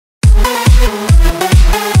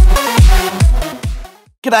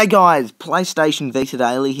G'day guys, PlayStation Vita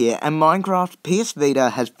Daily here, and Minecraft PS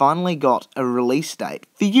Vita has finally got a release date,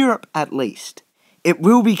 for Europe at least. It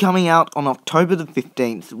will be coming out on October the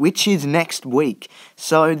 15th, which is next week,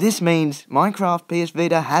 so this means Minecraft PS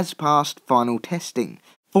Vita has passed final testing.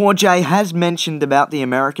 4J has mentioned about the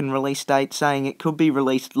American release date, saying it could be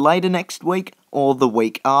released later next week or the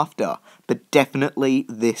week after, but definitely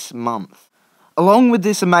this month. Along with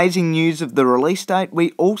this amazing news of the release date,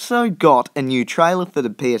 we also got a new trailer for the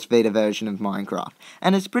PS Vita version of Minecraft,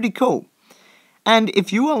 and it's pretty cool. And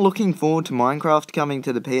if you are looking forward to Minecraft coming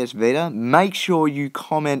to the PS Vita, make sure you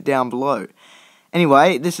comment down below.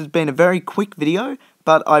 Anyway, this has been a very quick video,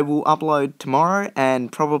 but I will upload tomorrow and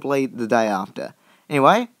probably the day after.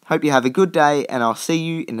 Anyway, hope you have a good day, and I'll see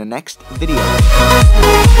you in the next video.